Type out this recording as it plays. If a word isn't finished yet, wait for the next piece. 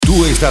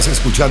Tú estás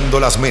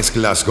escuchando las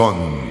mezclas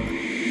con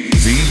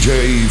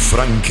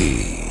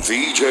DjFrankie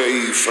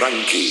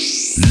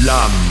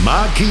La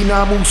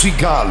Makina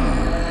musical.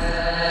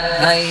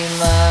 Ay,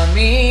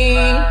 mami,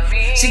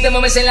 si te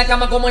mueves en la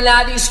cama como en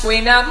la disco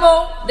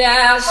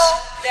enamoras.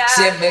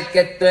 Se ve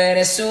que tú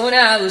eres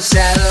una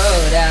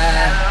abusadora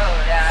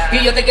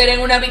y yo te quiero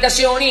en una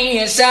habitación y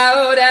es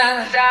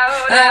ahora.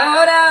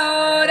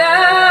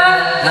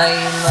 Ay,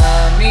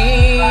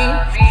 mami,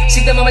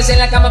 si te mueves en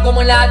la cama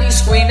como en la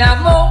disco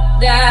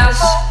enamoras.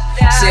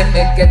 Se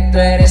ve que tú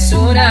eres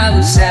una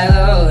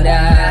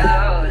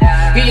abusadora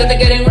y yo te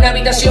quiero en una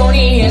habitación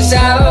y es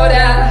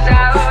ahora.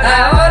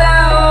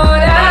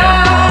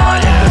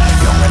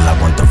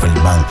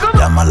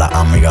 Llama a la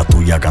amiga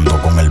tuya que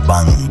ando con el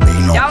van.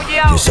 Vino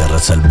y se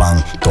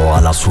reservan toda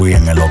la suite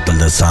en el hotel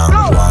de San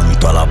Juan.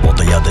 Todas las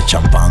botellas de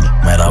champán.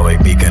 Mira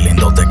baby, qué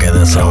lindo te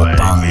queda ese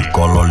pan.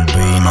 Color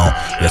vino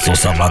y esos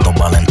zapatos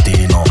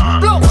valentinos.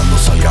 Cuando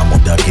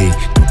salgamos de aquí,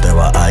 tú te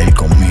vas a ir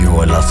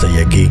conmigo en la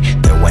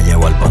CX. Te voy a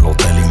llevar para el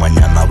hotel y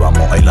mañana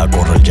vamos a ir a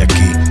correr jet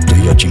ski. Tú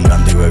y yo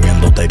chingando y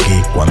bebiendo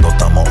tequila. Cuando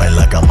estamos en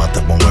la cama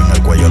te pongo en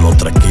el cuello los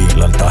 3 ki.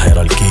 La alta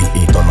jerarquía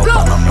y todos los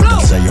panameos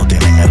del sello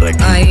tienen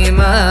RQ. Ay,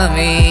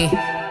 mami,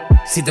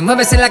 si te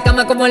mueves en la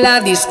cama como en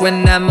la disco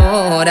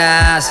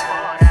enamoras.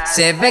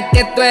 Se ve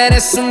que tú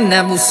eres una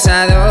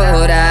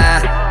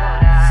abusadora.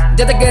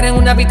 Yo te quiero en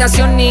una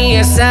habitación y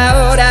es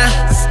ahora.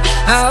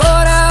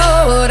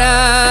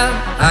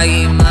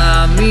 Ay,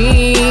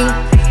 mami,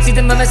 si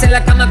te mueves en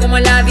la cama como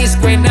en la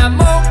disco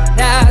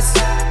enamoras.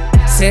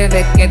 Se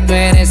ve que tú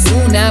eres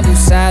una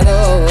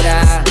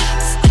abusadora.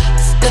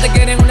 Yo te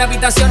quiero en una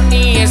habitación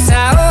y es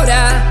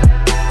ahora.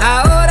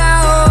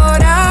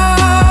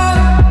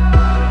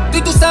 Tú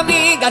y tus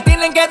amigas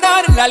tienen que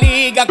dar la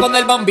liga cuando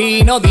el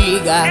bambino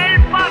diga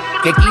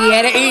que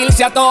quiere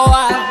irse a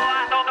toa.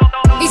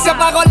 Y se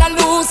apagó las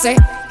luces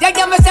y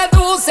ella me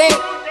seduce.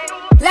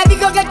 Le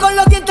digo que con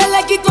los dientes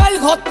le quito el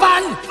hot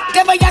pan,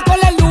 que vaya con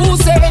las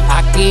luces.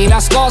 Aquí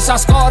las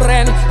cosas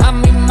corren a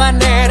mi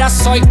manera,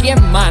 soy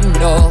quien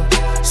mando.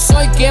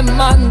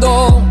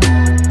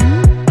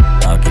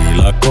 Aquí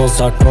las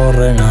cosas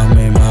corren a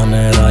mi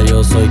manera,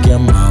 yo soy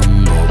quien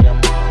mando.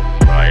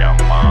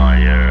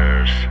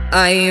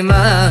 Ay,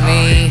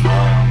 mami,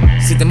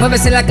 si te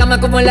mueves en la cama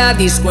como en la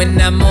disco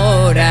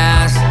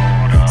enamoras.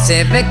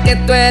 Se ve que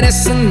tú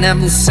eres una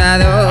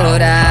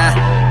abusadora.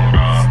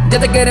 Yo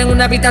te quiero en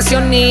una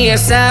habitación y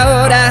es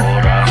ahora.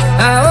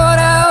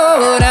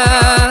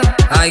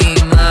 Ay,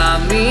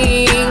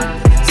 mami,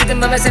 si te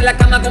mueves en la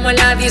cama como en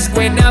la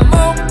disco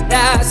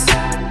enamoras.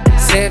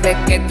 Se ve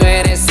que tú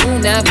eres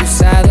una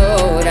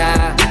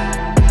abusadora.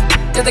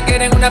 Yo te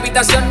quiero en una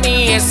habitación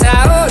y es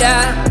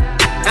ahora.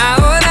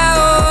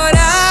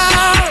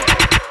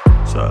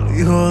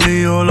 Salí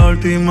jodido la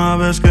última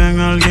vez que en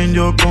alguien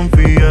yo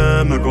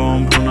confié. Me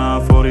compré una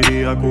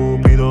foría,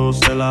 Cupido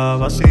se la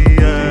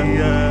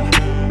vacía.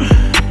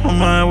 No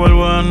me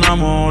vuelvo a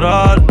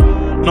enamorar,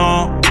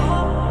 no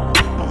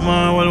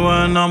me vuelvo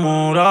a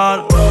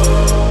enamorar.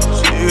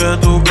 Sigue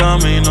tu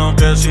camino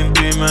que sin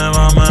ti me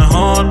va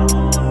mejor.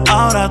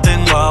 Ahora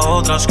tengo a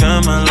otras que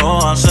me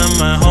lo hacen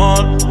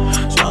mejor.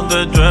 Si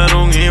antes yo era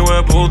un hijo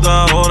de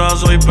puta, ahora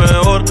soy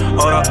peor.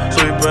 Ahora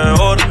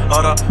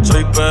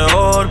soy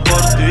peor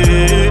por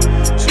ti.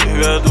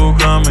 Sigue tu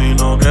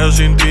camino que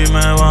sin ti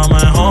me va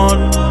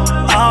mejor.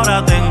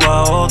 Ahora tengo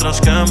a otras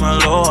que me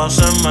lo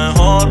hacen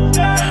mejor.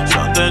 Si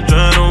antes yo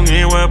era un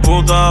hijo de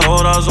puta,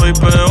 ahora soy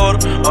peor.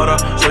 Ahora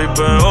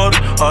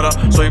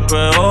soy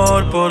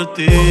peor por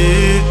ti.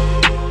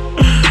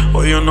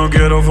 Hoy yo no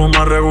quiero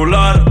fumar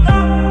regular.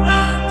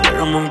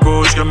 Tráigame un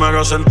kush que me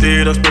haga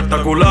sentir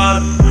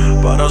espectacular.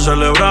 Para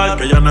celebrar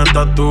que ya no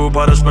estás tú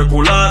para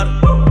especular.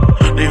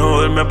 Ni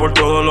joderme por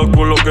todos los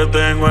culos que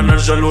tengo en el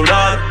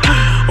celular.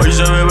 Hoy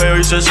se bebe,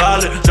 hoy se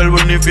sale. Ser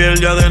bueno y fiel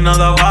ya de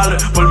nada vale.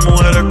 Por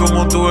mujeres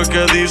como tú es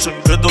que dicen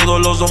que todos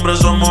los hombres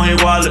somos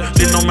iguales.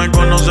 Si no me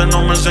conoces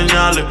no me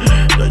señales.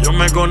 Ya yo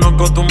me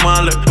conozco tus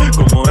males.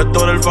 Como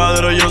Héctor el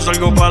Fadero yo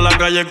salgo pa' la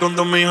calle con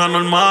dos hijas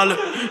normales.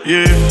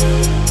 Yeah.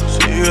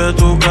 Sigue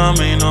tu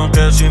camino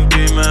que sin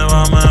ti me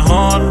va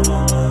mejor.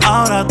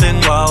 Ahora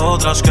tengo a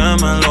otras que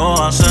me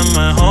lo hacen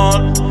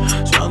mejor.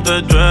 Si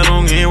antes yo era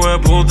un hijo de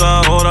puta,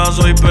 ahora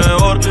soy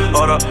peor.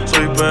 Ahora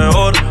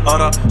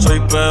soy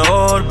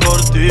peor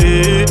por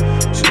ti.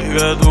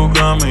 Sigue tu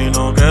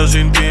camino que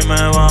sin ti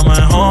me va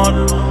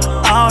mejor.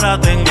 Ahora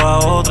tengo a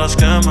otras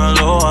que me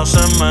lo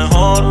hacen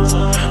mejor.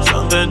 Si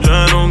antes yo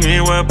era un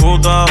hijo de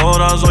puta,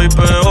 ahora soy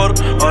peor.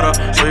 Ahora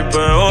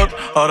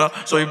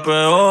soy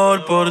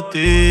peor por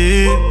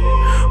ti.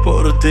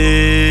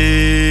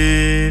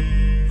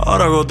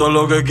 Ahora hago todo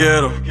lo que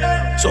quiero,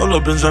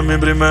 solo pienso en mí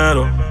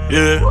primero.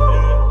 Yeah.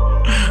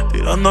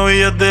 Contando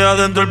billetes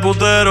adentro el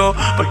putero.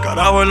 Pa'l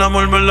carajo el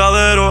amor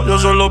verdadero. Yo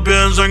solo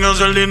pienso en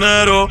hacer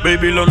dinero.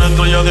 Baby, lo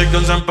nuestro ya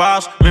descansa en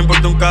paz. Me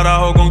importa un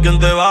carajo con quién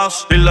te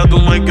vas. Dile a tu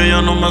mãe que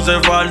ya no me hace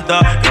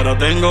falta. Que ahora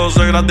tengo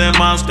segras de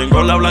más.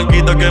 Tengo la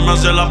blanquita que me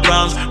hace la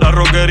plans. La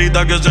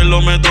rockerita que se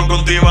lo meto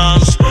con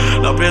T-Vans.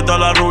 La prieta,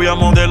 la rubia,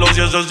 modelo. Y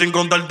eso sin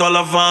contar todas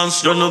las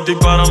fans. Yo no estoy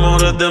para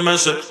amores de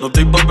meses. No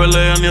estoy pa'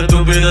 peleas ni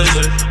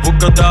estupideces.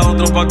 Búscate a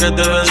otro pa' que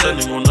te bese.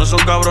 Ninguno de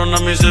esos cabrones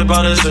a mí se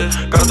parece.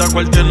 Cada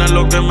cual tiene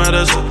lo que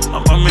merece.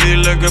 Mamá, mí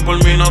dile que por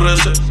mí no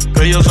rece.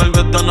 Que yo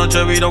salgo esta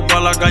noche virado pa'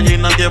 la calle y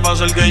nadie va a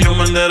hacer que yo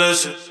me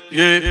enderece.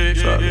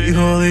 Salí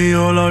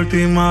jodido la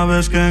última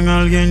vez que en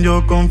alguien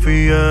yo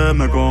confié.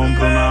 Me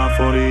compré una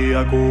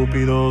foría,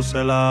 Cupido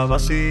se la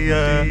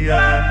vacíe.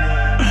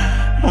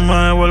 No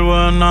me vuelvo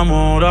a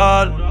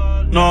enamorar,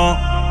 no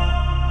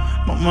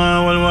me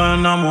vuelvo a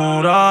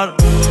enamorar.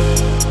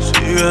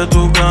 Sigue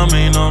tu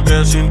camino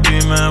que sin ti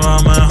me va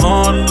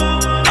mejor.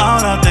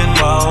 Ahora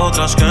tengo a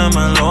otras que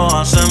me lo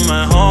hacen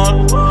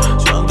mejor.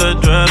 Si antes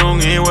yo era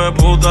un hijo de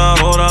puta,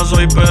 ahora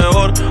soy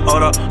peor.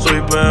 Ahora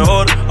soy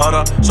peor,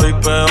 ahora soy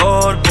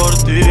peor por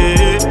ti.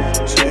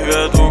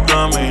 Sigue tu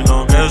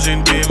camino que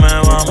sin ti me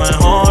va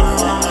mejor.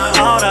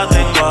 Ahora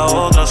tengo a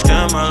otras que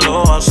me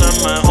lo hacen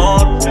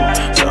mejor.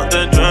 Si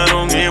antes yo era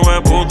un hijo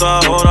de puta,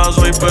 ahora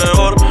soy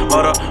peor.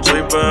 Ahora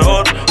soy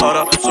peor,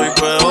 ahora soy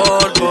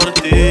peor por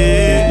ti.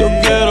 Yo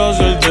quiero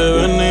hacerte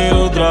venir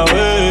otra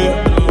vez.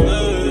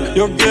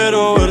 Yo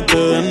quiero verte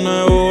de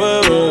nuevo,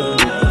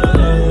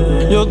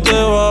 bebé. Yo te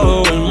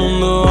bajo el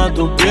mundo a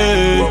tus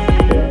pies.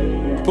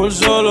 Por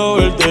solo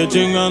verte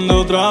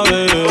chingando otra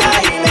vez.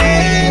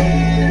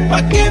 Baile,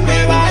 pa' que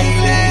me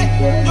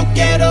baile. Yo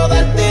quiero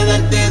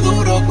darte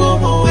duro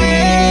como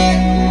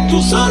es.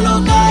 Tú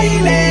solo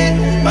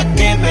baile, pa'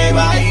 que me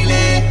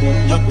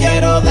baile. Yo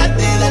quiero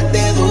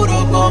darte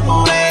duro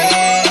como es.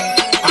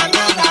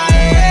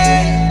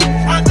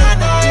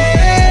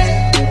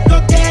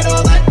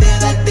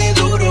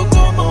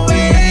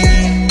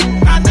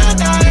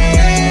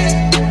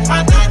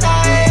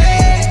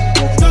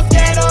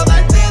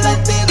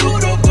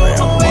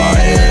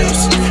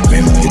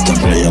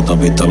 Te has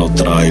visto los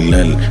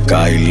trailers,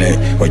 Kyle.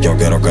 Hoy yo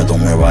quiero que tú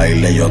me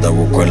bailes. Yo te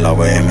busco en la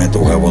BM,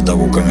 tu jevo te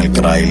busca en el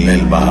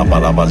trailer. Baja para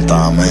el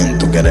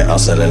apartamento. Tú quieres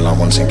hacer el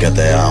amor sin que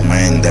te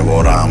amen.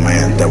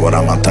 Devórame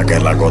hasta que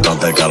las gotas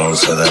de calor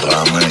se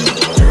derramen.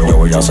 Yo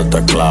voy a ser tu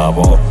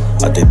esclavo.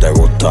 A ti te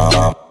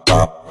gusta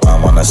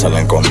amanecer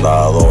en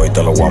condado. Y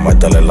te lo voy a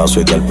meter en la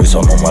suite del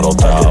piso número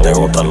 3. A ti te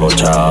gustan los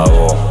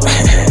chavos.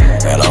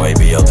 Mira,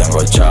 baby, yo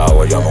tengo el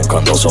chavo. Yo nunca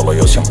ando solo,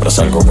 yo siempre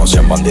salgo con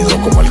 100 bandidos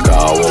como el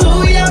cabo.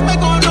 Tú ya me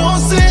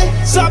conoces,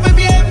 sabes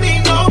bien mi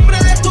nombre.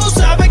 Tú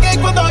sabes que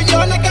cuando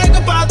yo le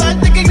caigo pa'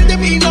 darte que grite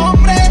mi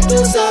nombre.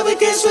 Tú sabes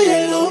que soy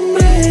el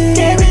hombre.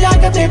 Qué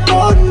bellaca te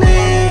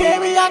pone, qué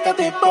bellaca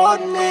te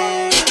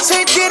pone.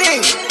 Say Diddy,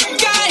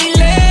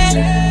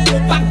 baile,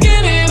 pa' que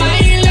me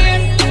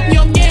baile.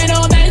 Yo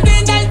quiero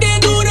darte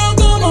duro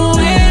como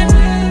es.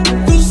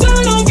 Tú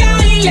solo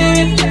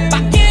baile,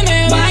 pa' que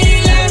me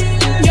baile.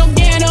 Yo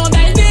quiero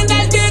darte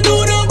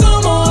duro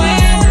como es.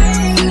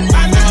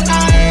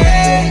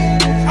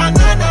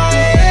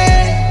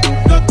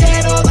 Yo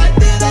quiero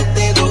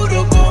darte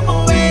duro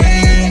como es.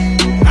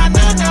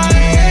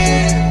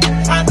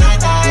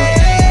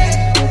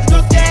 Yo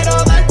quiero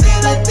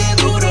darte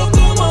duro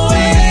como es.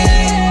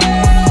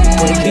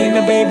 Pues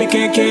dime, baby,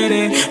 ¿qué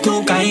quieres?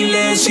 Tú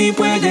caíle si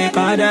puedes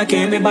para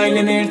que me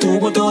bailen el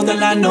tubo toda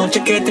la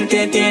noche que te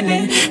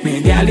entretiene.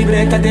 Media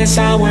libreta de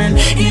sour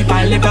y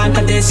par de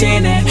bancas de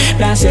cienes.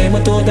 La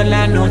hacemos toda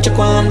la noche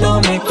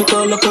cuando me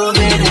quito los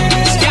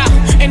poderes. Ya,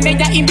 en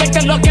ella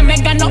invierto lo que me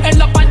ganó en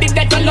los parties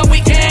de todos los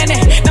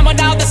weekends.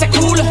 Enamorado de ese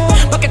culo,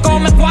 porque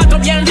come 4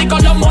 bien rico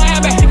lo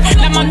mueve.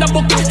 La mando a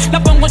buscar,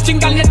 la pongo a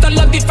chingar en todos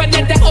los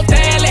diferentes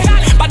hoteles.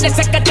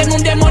 Parece que tiene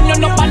un demonio,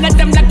 no para de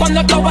temblar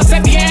cuando todo se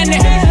viene.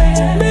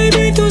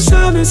 Baby, tú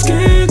sabes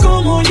que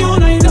como yo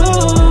no hay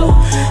dos.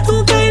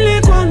 Tú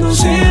baile cuando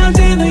sea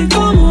te da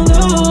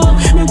incómodo.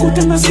 Me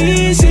gustan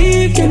así,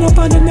 sí, que no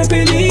paren de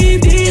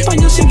pedir. Pa'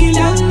 yo seguir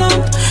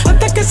andando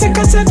hasta que se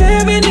canse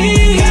de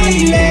venir.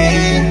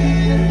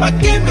 Baile, pa'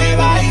 que me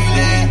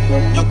baile.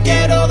 Yo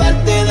quiero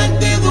darte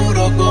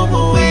duro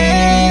como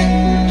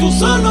es. Tú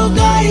solo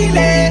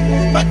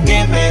baile, pa'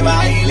 que me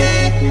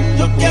baile.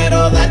 Yo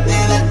quiero darte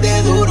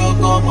duro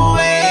como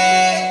es.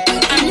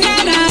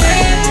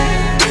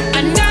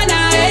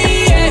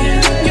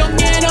 Yo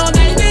quiero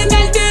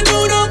darte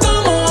duro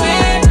como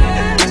es.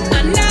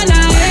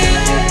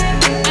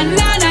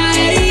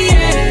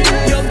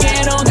 Yo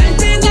quiero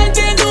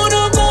darte duro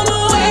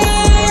como es.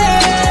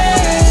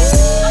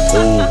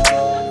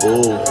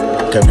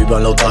 Que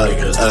vivan los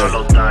Tigers,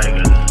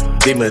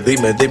 Dime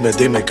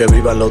que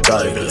vivan los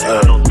Tigers,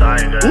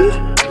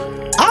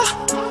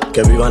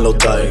 que vivan los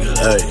Tigers,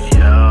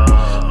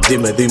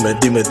 Dime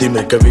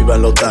que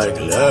vivan los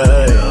Tigers,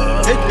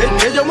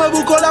 que yo me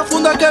busco la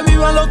funda, que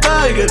vivan los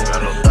Tigers.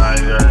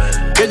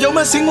 Que yo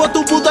me cingo a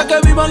tu puta, que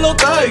vivan los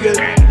Tigers.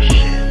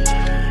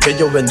 Que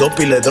yo vendo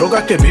pile de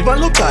drogas, que vivan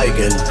los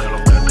Tigers.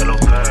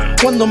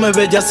 Cuando me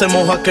ve ya se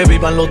moja, que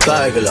vivan los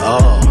Tigers.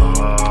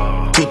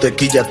 Tú te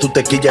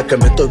quillas que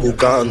me estoy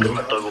buscando.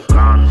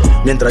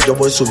 Mientras yo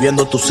voy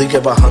subiendo, tú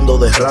sigues bajando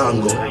de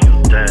rango.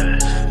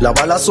 Las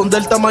balas son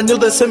del tamaño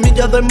de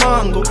semillas de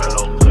mango.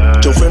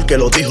 Yo fui el que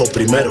lo dijo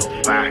primero.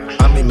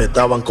 A mí me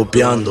estaban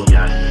copiando.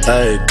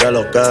 Ey, que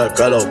lo que,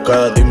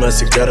 dime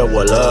si quieres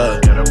hueler.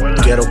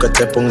 Quiero que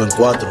te ponga en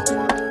 4,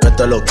 que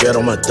te lo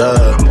quiero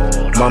meter.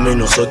 Mami,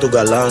 no soy tu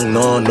galán,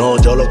 no,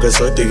 yo lo que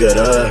soy tigre.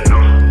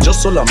 Yo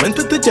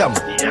solamente te llamo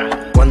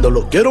cuando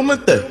lo quiero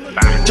meter.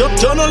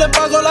 Yo no le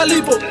pago la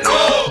lipo,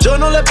 yo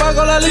no le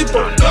pago la lipo.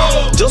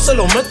 Yo se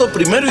lo meto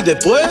primero y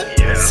después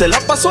se la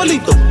paso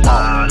alito.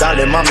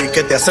 Dale mami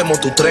que te hacemos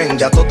tu tren,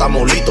 ya todo está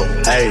molito.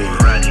 Ey,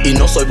 y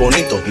no soy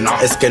bonito,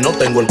 es que no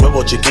tengo el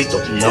huevo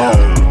chiquito. No,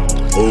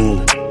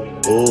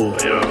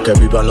 que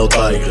vivan los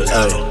Tigers.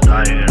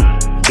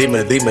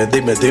 Dime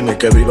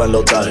que vivan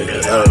los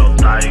Tigers.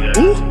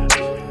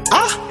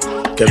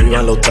 Que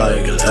vivan los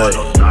Tigers.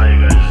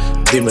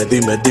 Dime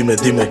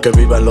que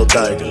vivan los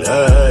Tigers.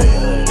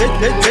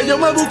 Que yo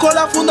me busco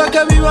la funda,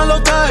 que vivan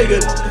los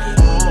Tigers.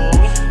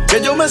 Que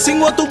yo me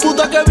cingo a tu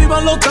puta, que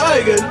vivan los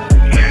Tigers.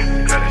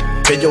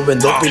 Que yo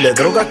vendo pile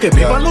droga, que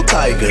vivan los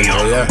Tigers.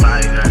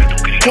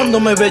 Cuando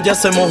me ve ya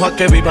se moja,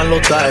 que vivan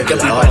los Tigers. Que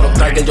vivan los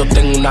Tigers, yo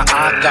tengo una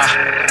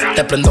AK.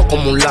 Te prendo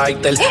como un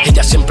lighter.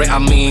 Ella siempre a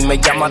mí me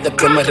llama,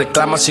 después me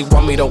reclama. Sigo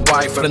a miro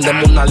wife.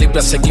 Prendemos una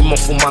libra, seguimos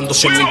fumando.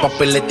 100,000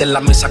 papeletes en la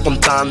mesa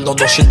contando.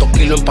 200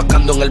 kilos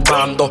empacando en el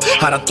bando.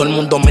 Ahora todo el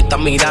mundo me está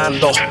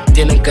mirando.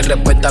 Tienen que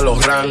respetar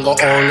los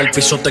rangos, o en el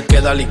piso te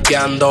queda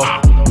liqueando.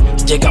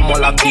 Llegamos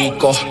a la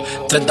disco,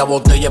 30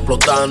 botellas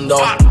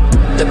explotando.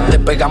 Te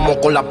pegamos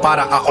con la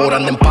para, ahora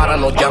anden para,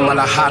 nos llama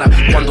la jara.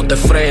 Cuando te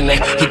frenes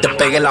y te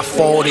pegue la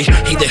 40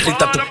 y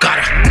derrita tu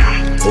cara.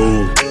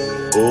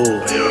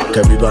 Que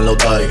vivan los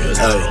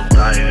Tigers.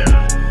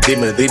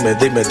 Dime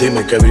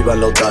que vivan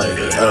los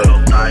Tigers.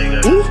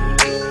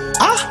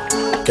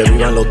 Que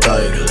vivan los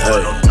Tigers.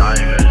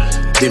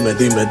 Dime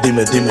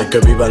que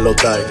vivan los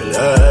Tigers.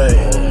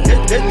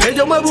 Que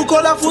yo me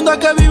busco la funda,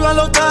 que vivan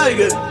los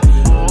Tigers.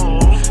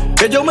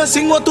 Que yo me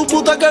cingo a tu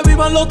puta, que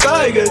vivan los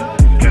Tigers.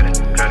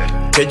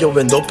 Que yo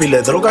vendo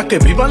pile droga, que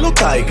vivan los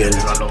Tigers.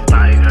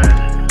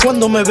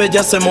 Cuando me ve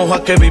ya se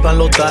moja, que vivan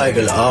los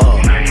Tigers.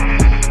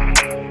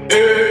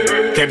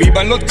 Que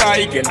vivan los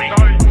Tigers,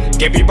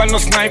 que vivan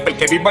los snipers,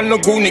 que vivan los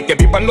goonies, que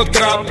vivan los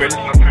trappers.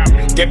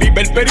 Que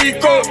viva el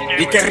perico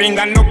y que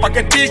rindan los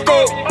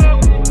paqueticos.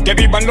 Que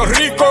vivan los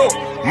ricos,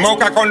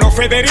 moca con los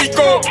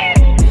Federico.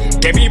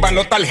 Que vivan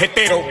los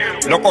tarjeteros,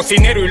 los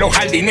cocineros y los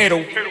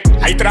jardineros.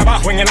 Hay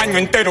trabajo en el año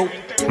entero,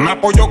 me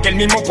apoyó que el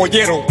mismo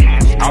pollero.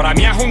 Ahora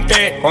me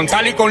ajunté con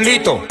tal y con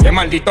Lito, de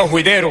maldito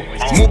juidero.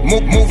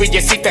 Movie,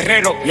 Jessy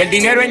Terrero, y el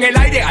dinero en el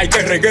aire, hay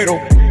que reguero.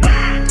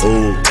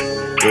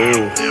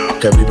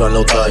 Que vivan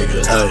los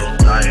Tigers.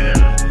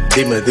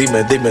 Dime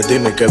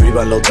que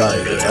vivan los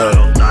Tigers.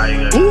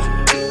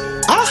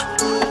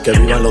 Que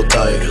vivan los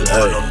Tigers.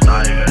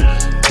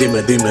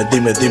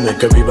 Dime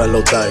que vivan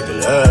los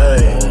Tigers.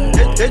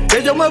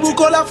 Que yo me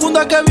busco la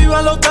funda, que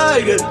vivan los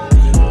Tigers.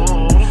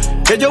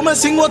 Que yo me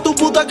cingo a tu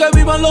puta, que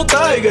vivan los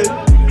Tigers.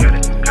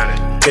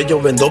 Que yo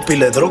vendo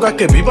pile droga,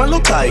 que vivan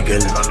los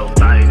Tigers.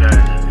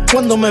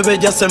 Cuando me ve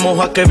ya se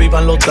moja, que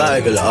vivan los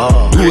Tigers.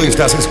 Tú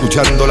estás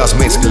escuchando las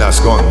mezclas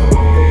con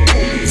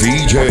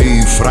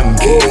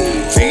DjFrankie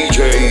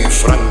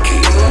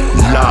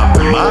La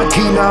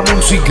Makina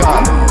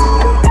musical.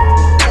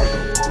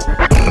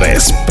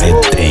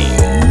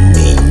 Respeten,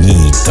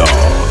 niñitos.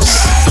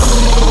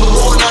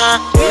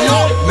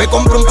 Me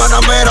compré un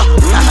Panamera,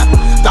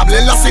 table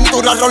en la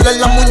cintura, rol en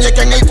la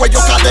muñeca, en el cuello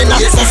cadena.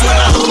 Y eso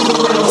suena.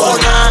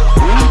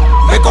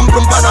 Me compré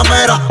un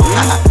Panamera,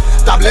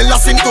 table en la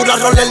cintura,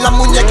 rol en la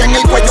muñeca, en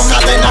el cuello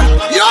cadena.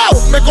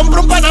 Yo, me compré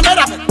un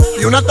Panamera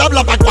y una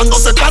tabla para cuando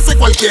se pase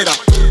cualquiera.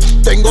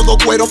 Tengo 2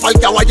 cueros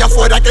parqueados allá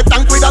afuera que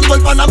están cuidando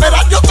el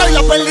Panamera. Yo soy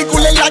la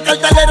película en la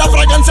cartelera,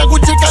 fragancia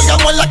Gucci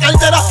cargamos en la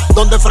cartera.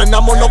 Donde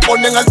frenamos nos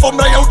ponen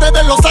alfombra y a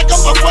ustedes lo sacan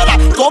para afuera.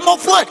 ¿Cómo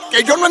fue?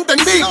 Que yo no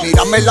entendí.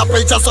 Mírame la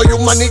percha, soy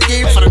un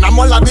maniquí.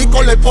 Frenamos a la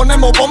disco, le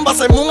ponemos bombas,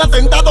 hacemos un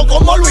atentado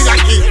como Luis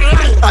aquí.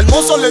 Al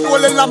mozo le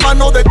duele la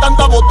mano de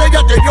tanta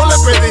botella que yo le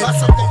pedí.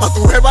 A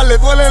tu jeva le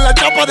duele la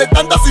chapa de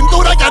tanta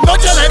cintura que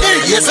anoche le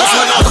di. Y eso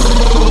suena.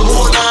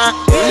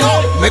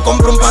 Me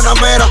compré un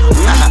Panamera,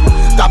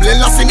 table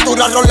en la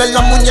cintura, rol en la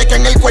muñeca,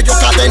 en el cuello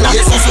cadena. Y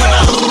eso suena.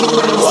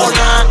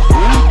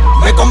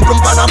 Me compré un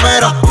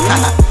Panamera,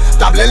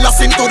 table en la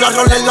cintura,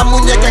 rol en la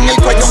muñeca, en el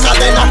cuello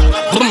cadena.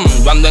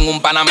 Yo ando en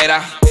un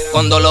Panamera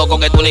con 2 locos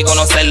que tú ni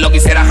conocer lo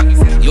quisiera.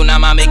 Y una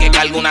mami que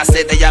carga una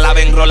seta, ya la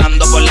ven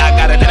rolando por la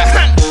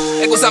carretera.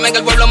 Excúsame que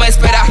el pueblo me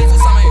espera,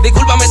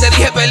 discúlpame, te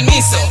dije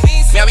permiso.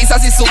 Me avisa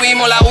si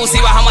subimos la bus y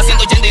bajamos a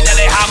 180 y te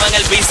dejamos en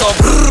el piso.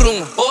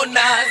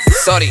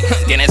 Sorry,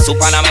 tiene su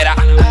Panamera.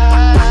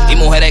 Y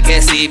mujeres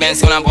que si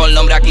mencionan por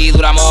nombre aquí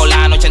duramos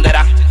la noche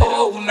entera.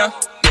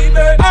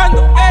 Dime,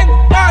 ando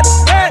en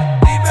cartel.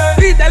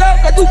 Dime lo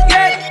que tú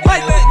quieres.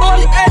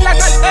 Voy en la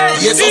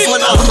cartel. Y eso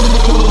suena.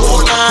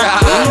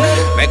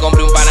 Me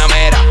compré un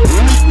Panamera,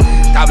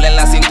 cable en la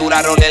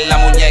cintura, rol en la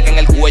muñeca, en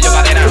el cuello,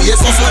 cadena. Y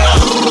eso suena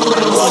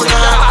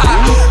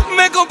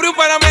Me compré un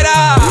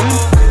Panamera,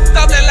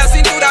 tabla en la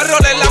cintura,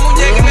 rol en la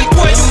muñeca, en el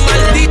cuello, un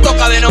maldito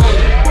cadenón.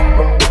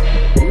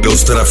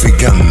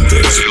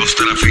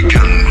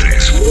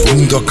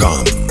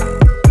 DjFrankie.com.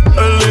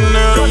 El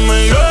dinero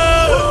me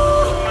lleva,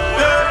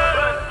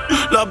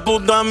 la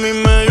puta a mí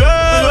me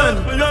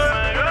lleven,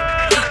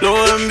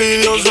 los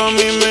envidiosos a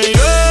mí me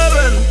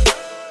lleven.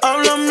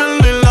 Háblame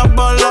y las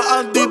balas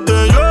a ti te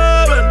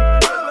llueven,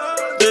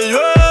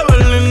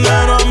 el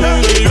dinero a mí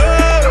me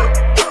lleve,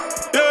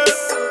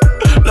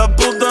 la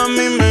puta a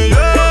mí me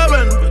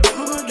lleven,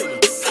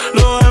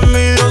 los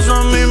envidiosos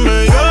a mí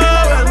me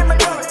lleven.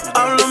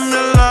 Háblame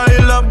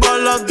y las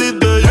balas a ti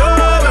te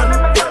llueven,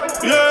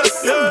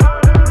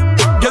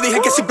 Yo dije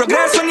que sin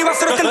progreso ni iba a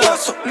ser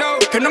ostentoso,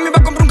 que no me iba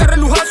a comprar un carro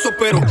lujoso,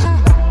 pero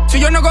si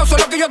yo no gozo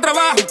lo que yo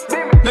trabajo,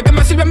 ¿de qué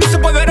me sirve a mí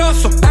ser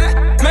poderoso?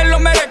 Me lo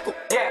merezco,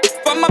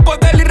 fama,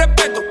 poder y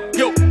respeto.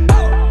 Yo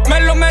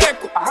me lo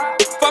merezco,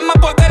 fama,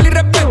 poder y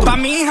respeto. Pa'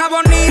 mi hija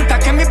bonita,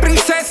 que es mi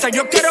princesa,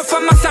 yo quiero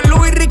fama,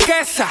 salud y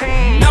riqueza.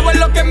 Nabo es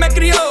lo que me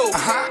crió,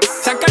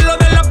 sacarlo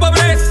de la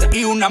pobreza.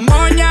 Y una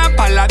moña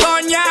pa' la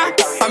doña,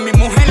 pa' mi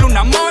mujer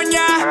una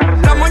moña.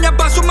 La moña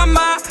pa' su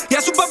mamá y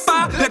a su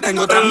papá le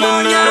tengo otra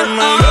moña.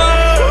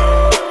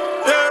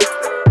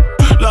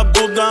 La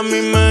puta a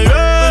mí me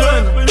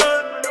lleven,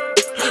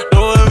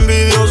 los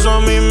envidiosos a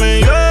mí me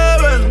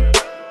lleven.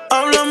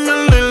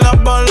 Háblame y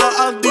las balas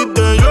a ti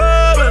te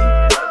llueven,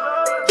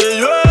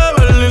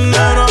 el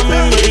dinero a mí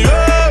me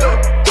lleve,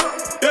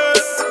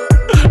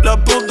 la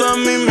puta a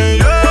mí me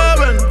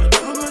lleven,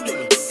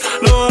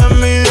 los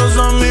envidiosos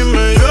a mí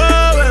me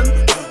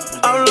lleven.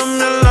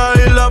 Háblame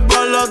y las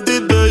balas a ti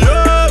te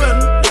lleven,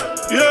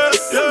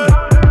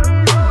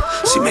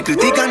 Si me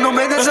critican no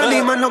me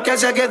desaniman, lo que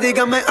sea que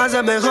digan me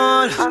hace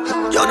mejor.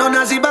 Yo no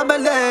nací para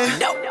perder,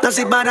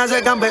 nací para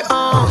ser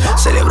campeón.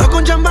 Celebro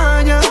con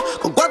champaña,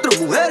 con 4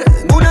 mujeres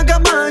en una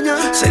cabaña.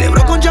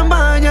 Celebro con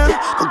champaña,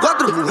 con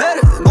 4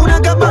 mujeres en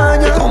una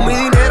cabaña. Con mi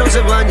dinero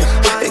se baña,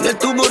 en el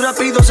tubo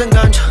rápido se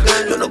engancha.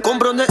 Yo no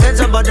compro de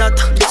esas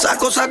baratas,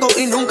 saco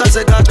y nunca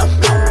se gasta.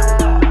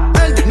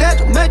 El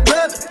dinero me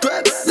llueve,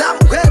 la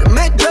mujer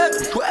me llueve,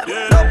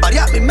 los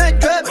Miami me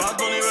llueve,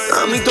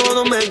 a mí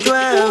todo me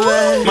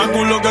llueve. Más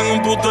culo que en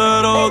un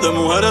putero, de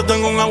mujeres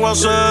tengo un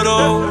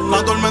aguacero.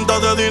 Una tormenta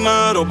de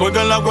dinero, porque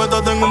en la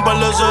cuenta tengo un par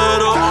de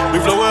ceros. Mi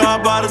flow es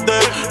aparte,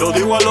 lo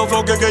digo a los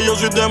foques que yo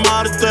soy de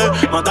Marte.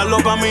 Matarlo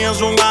pa' mí es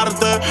un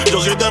arte,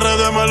 yo soy de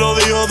RD, me lo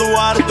dijo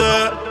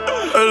Duarte.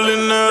 El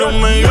dinero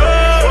me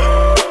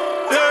lleva,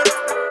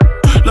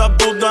 la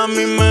puta a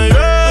mí me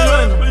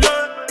lleven,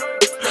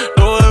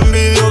 los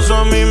envidiosos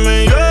a mí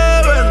me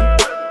lleven.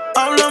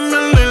 Háblame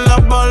y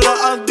las balas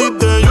a ti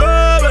te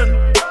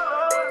llueven,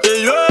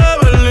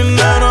 el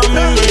dinero a mí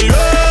me lleve,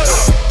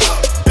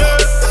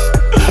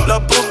 la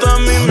puta a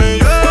mí me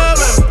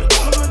lleven,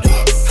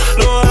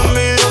 los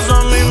envidiosos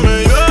a mí me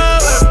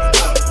lleven.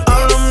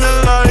 Háblame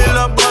y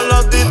las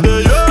balas a ti te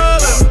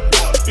llueven,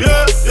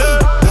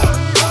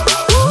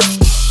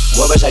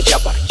 Mueve esa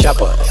chapa,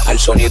 chapa, al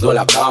sonido de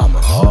la cama.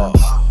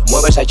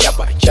 Mueve esa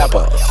chapa,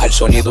 chapa, al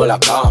sonido de la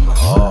cama.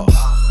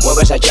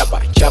 Mueve esa chapa,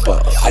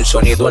 chapa, al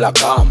sonido de la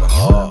cama.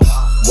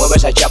 Mueve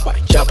esa chapa,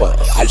 chapa,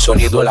 al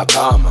sonido de la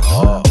cama.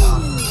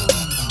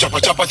 Chapa,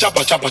 chapa,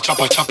 chapa, chapa,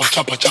 chapa, chapa,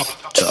 chapa, chapa.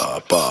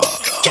 Chapa.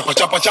 Chapa,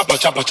 chapa, chapa,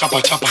 chapa,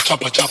 chapa, chapa,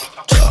 chapa, chapa.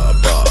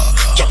 Chapa.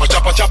 Chapa,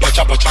 chapa, chapa,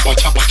 chapa, chapa,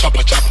 chapa,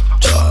 chapa, chapa.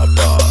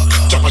 Chapa.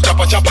 Chapa,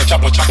 chapa, chapa,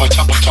 chapa, chapa,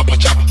 chapa, chapa,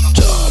 chapa.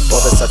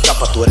 Toda esa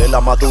chapa, tú eres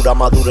la madura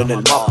en el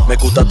mapa. Me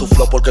gusta tu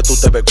flow porque tú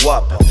te ves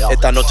guapa.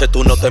 Esta noche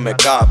tú no te me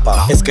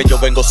escapas. Es que yo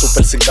vengo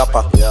súper sin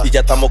capa y ya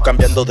estamos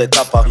cambiando de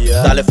etapa.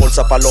 Dale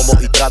fuerza palomo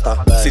y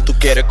trata. Si tú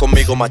quieres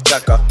conmigo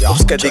machaca.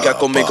 Pues que diga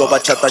conmigo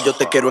bachata, yo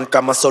te quiero en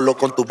cama solo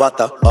con tu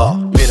bata.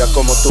 Mira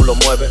cómo tú lo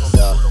mueves,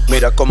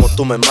 mira cómo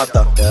tú me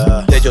matas.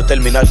 De yo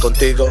terminar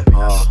contigo,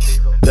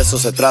 de eso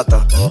se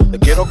trata. Te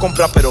quiero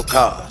comprar pero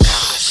cash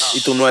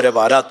y tú no eres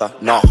barata,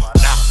 no.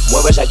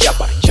 Mueve esa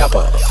chapa,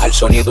 chapa, al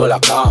sonido de la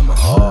cama.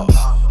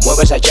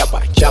 Mueve esa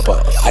chapa,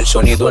 chapa, al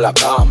sonido de la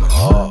cama.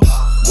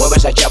 Mueve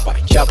esa chapa,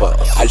 chapa,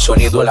 al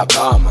sonido de la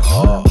cama.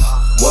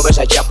 Mueve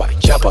esa chapa,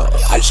 chapa,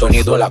 al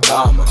sonido de la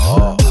cama.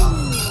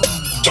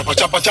 Chapa,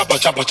 chapa, chapa,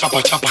 chapa,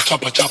 chapa, chapa,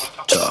 chapa, chapa.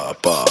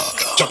 Chapa.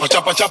 Chapa,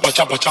 chapa, chapa,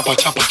 chapa, chapa,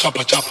 chapa,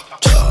 chapa, chapa.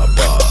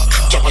 Chapa.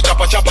 Chapa,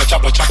 chapa, chapa,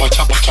 chapa, chapa,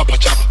 chapa, chapa,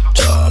 chapa.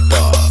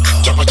 Chapa.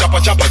 Chapa,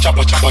 chapa, chapa,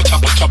 chapa, chapa,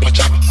 chapa, chapa,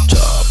 chapa.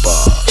 Chapa.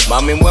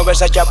 Mami, mueve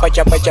esa chapa,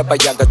 chapa, chapa,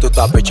 ya que tú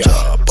estás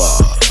pechada.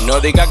 No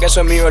digas que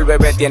eso es mío, el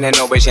bebé tiene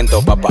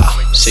 900 papá.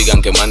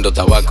 Sigan quemando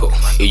tabaco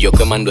y yo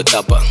quemando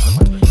etapa.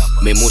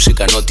 Mi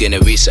música no tiene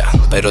visa,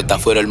 pero está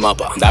fuera el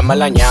mapa. Dame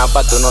la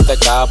ñapa, tú no te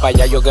escapas,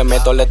 ya yo que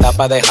meto la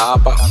etapa de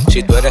japa.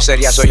 Si tú eres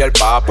seria, soy el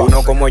papa.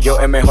 Uno como yo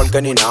es mejor que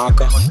ni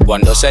naca.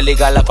 Cuando se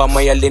liga la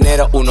fama y el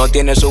dinero, uno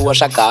tiene su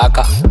esa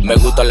caca. Me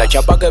gustan las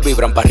chapas que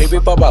vibran para arriba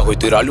y para abajo y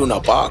tirarle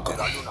una paca.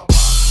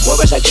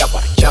 Mueve esa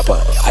chapa, chapa,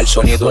 al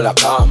sonido de la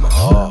cama.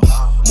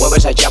 Mueve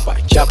esa chapa,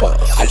 chapa,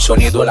 al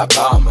sonido de la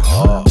cama.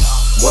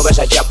 Mueve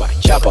esa chapa,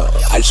 chapa,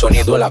 al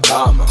sonido de la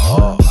cama.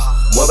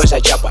 Mueve esa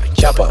chapa,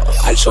 chapa,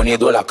 al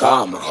sonido de la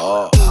cama.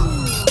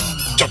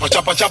 Chapa,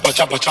 chapa, chapa,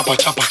 chapa, chapa,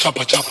 chapa,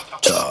 chapa, chapa.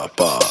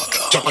 Chapa.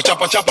 Chapa,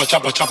 chapa, chapa,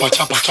 chapa, chapa,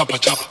 chapa, chapa,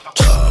 chapa.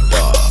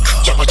 Chapa.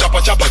 Chapa,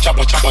 chapa, chapa,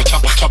 chapa, chapa,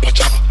 chapa, chapa,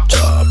 chapa.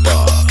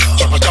 Chapa.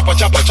 Chapa, chapa,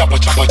 chapa, chapa,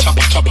 chapa,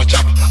 chapa, chapa,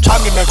 chapa. A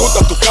mí me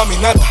gusta tu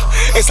caminata,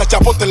 esa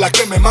chapota es la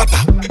que me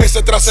mata.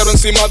 Ese trasero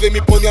encima de mí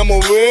pone a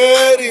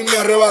mover y me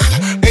arrebata.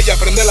 Ella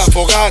prende la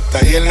fogata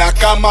y en la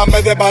cama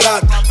me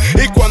desbarata.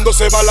 Y cuando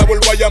se va la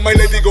vuelvo a llamar y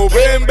le digo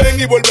ven, ven,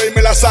 y vuelve y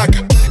me la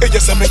saca. Ella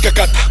se me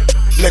encacata,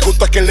 le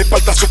gusta que le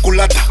falta su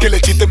culata, que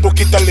le chiste en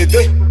boquita le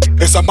dé.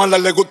 Esa mala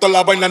le gusta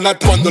la vaina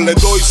nata. Cuando le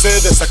doy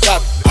se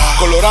desacata.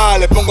 Colorada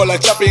le pongo la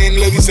chapa y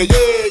le dice yeah,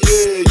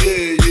 yeah,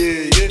 yeah,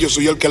 yeah, yeah. Yo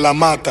soy el que la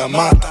mata,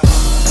 mata.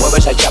 Mueve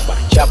esa chapa,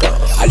 chapa,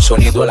 al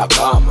sonido de la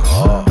cama.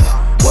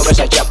 Mueve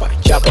esa chapa,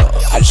 chapa,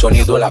 al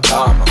sonido de la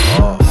cama.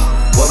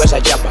 Mueve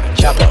esa chapa,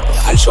 chapa,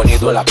 al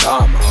sonido de la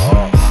cama.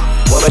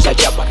 Mueve esa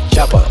chapa,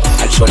 chapa,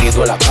 al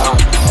sonido de la cama.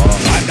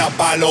 Anda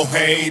pa' los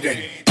haters,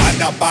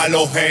 anda pa'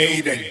 los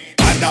haters,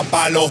 anda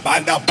pa' los haters,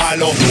 anda pa'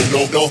 los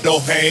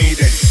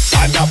haters,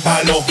 anda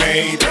pa' los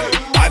haters,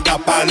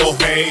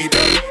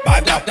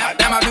 anda pa'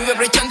 La más vive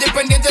brechando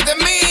independiente de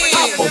mí.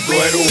 o tú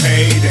eres un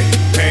hater,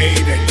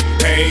 hater,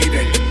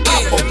 hater.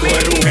 O tú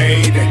eres un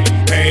hater,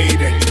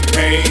 hater,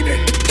 hater.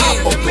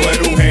 O tú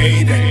eres un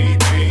hater.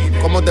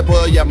 ¿Cómo te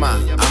puedo llamar?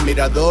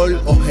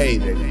 ¿Admirador o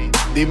hater?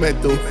 Dime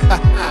tú.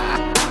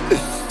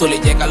 Tú le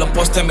llegas a los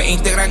postes, me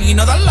integran y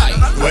no dan like.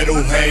 Tú eres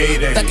un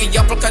hater.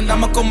 Taquilla porque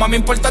andamos con mami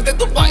importante de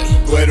tu país.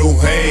 Tú eres un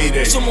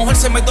hater. Su mujer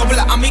se me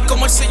dobla a mí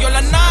como el sello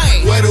la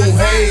Nike. Tú eres un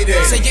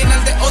hater. Se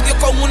llenan de odio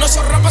con uno,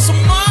 se rapa su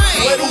mind.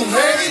 Tú eres un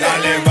hater.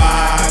 Dale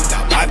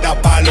banda,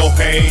 banda pa' los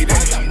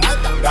haters.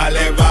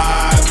 Dale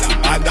banda,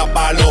 banda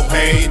pa' los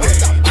haters.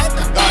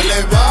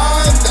 Dale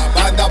banda,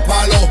 banda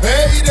pa' los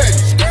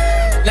haters.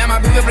 La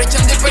más vive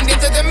brechando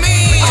independiente de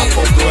mí.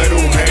 O tú eres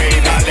un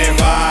hater. Dale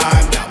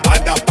banda,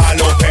 banda pa'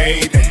 los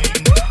haters.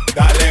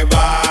 Dale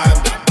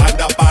banda,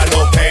 banda pa'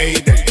 los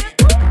haters.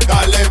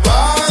 Dale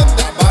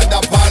banda,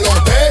 banda pa' los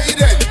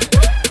haters.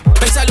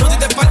 Me saluda y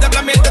te falta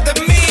la mierda de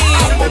mí.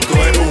 O tú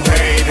eres un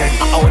hater.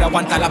 Ahora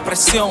aguanta la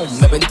presión,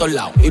 me ven todos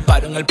lados y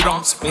paro en el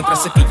Bronx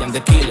mientras se quillan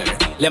de killer.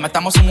 Le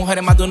matamos a su mujer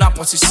en más de una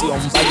posición.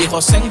 Valle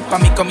José pa'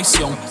 mi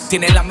comisión.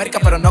 Tiene la merca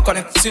pero no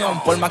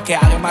conexión. Por más que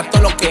hagan, más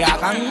todo lo que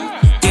hagan,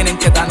 tienen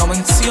que darnos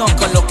mención.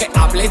 Con lo que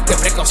hables de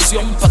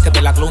precaución, pa' que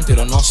te la un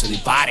tiro no se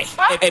dispare.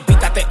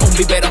 Evítate un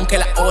biberón que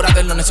la hora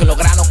del lunes son los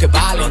granos que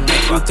valen.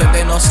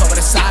 Ustedes no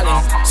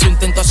sobresalen, su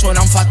intento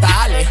suenan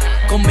fatales.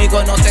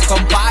 Conmigo no te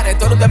compares,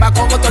 todos los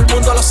demagogos todo el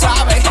mundo lo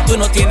sabe. Tú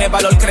no tienes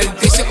valor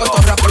crediticio,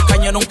 cotorra por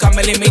caño nunca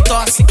me limito.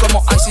 Así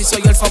como así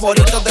soy el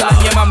favorito de la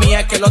yema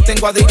mía que lo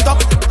tengo adicto.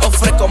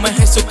 Ofrécome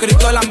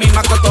Jesucristo, la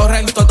misma cotorra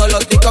en todos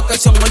los discos que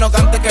son unos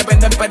gantes que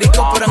venden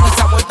perico. Pero en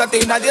esa vuelta a ti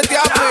nadie te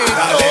ha visto.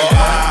 Dale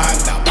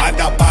banda,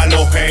 banda pa'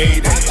 los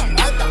haters.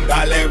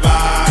 Dale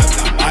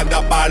banda,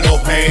 banda pa'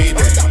 los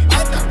haters.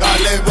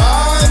 Dale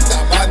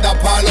banda, banda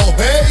pa' los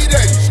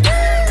haters.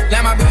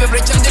 La más vive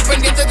brechando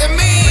independiente de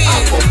mí.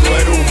 O tú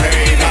eres un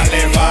hater.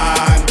 Dale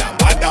banda,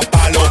 banda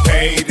pa' los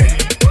haters.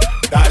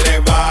 Dale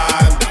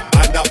banda,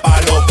 banda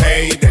pa' los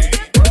haters.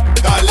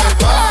 Dale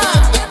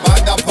banda,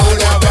 banda pa'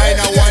 los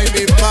haters.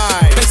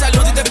 Me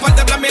saluda y te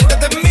falta la mierda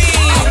de mí.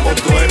 O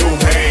tú eres un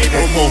hater.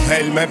 Tu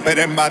mujer me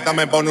espera en bata,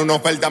 me pone una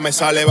oferta, me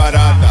sale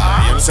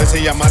barata. Yo no sé si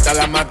ella mata,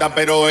 la mata,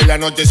 pero en la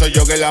noche soy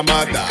yo que la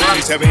mata.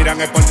 Si se miran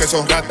es porque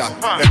son ratas.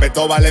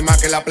 Respeto vale más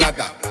que la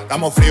plata.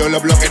 Estamos fríos en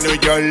los bloques New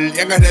York y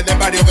en el de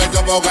barrio que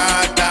somos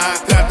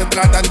gatas.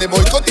 Tratan de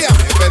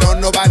boicotearme, pero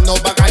no van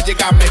a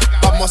llegarme.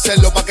 Vamos a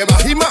hacerlo pa' que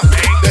baje más.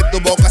 De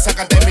tu boca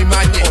sácate mi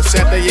mañe. O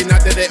sea, te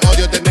llenaste de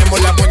odio, tenemos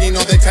la moña y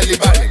no de Charlie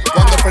Vale.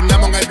 Cuando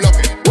frenamos en el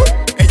bloque,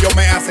 ellos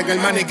me hacen el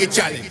maniquí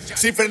challenge.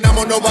 Si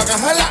frenamos no van a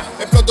jalar.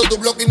 Exploto tu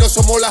bloque y no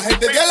somos la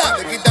gente de ala.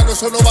 De quitarnos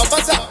eso no va a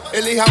pasar.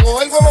 Elijan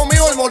o el huevo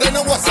mío o el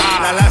moreno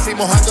WhatsApp. La lazi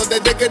mojando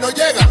desde que no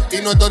llega y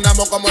nos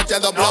tornamos como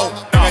echando blow.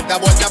 En esta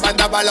vuelta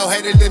banda para los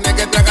haters, tienen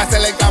que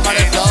tragársela en cámara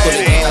en flow. Tú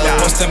le llegas a los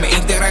postes, me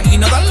integran y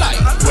no dan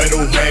like. Tú eres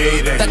un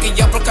hater.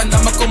 Taquilla porque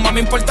andamos con mami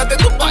importante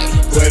de tu país.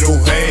 Tú eres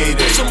un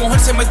hater. Su mujer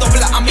se me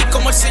dobla a mí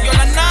como el sello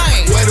la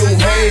Nike. Tú eres un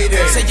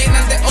hater. Se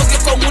llenan de odio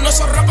con uno,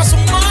 se rapa su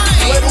mind.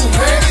 Tú eres un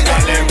hater.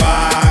 Dale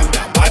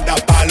banda, banda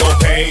pa' los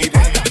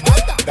haters.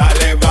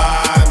 Dale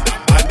banda,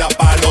 banda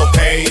pa' los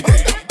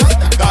haters.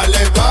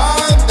 Dale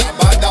banda,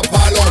 banda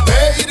pa' los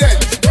haters.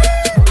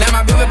 La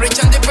más vive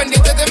brechando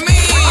independiente de mí.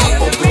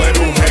 O tú eres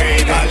un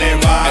hater. Dale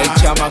banda, el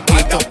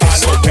chamaquito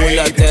se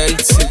burla del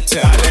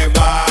sistema. Dale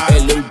banda,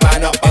 el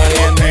urbano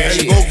AMG.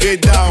 El boogie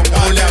down,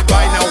 con la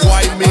vaina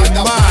white me mind.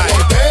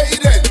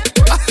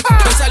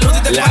 Me saluda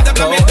y te falta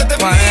la mierda de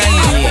mí.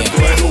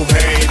 Tú eres un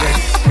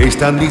hater.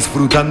 Están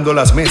disfrutando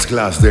las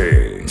mezclas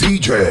de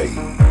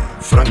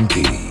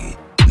DjFrankie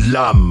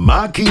La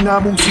Makina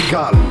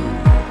musical.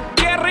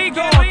 ¡Qué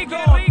rico!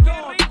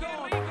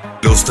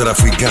 Los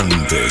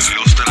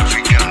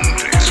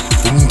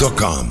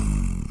traficantes.com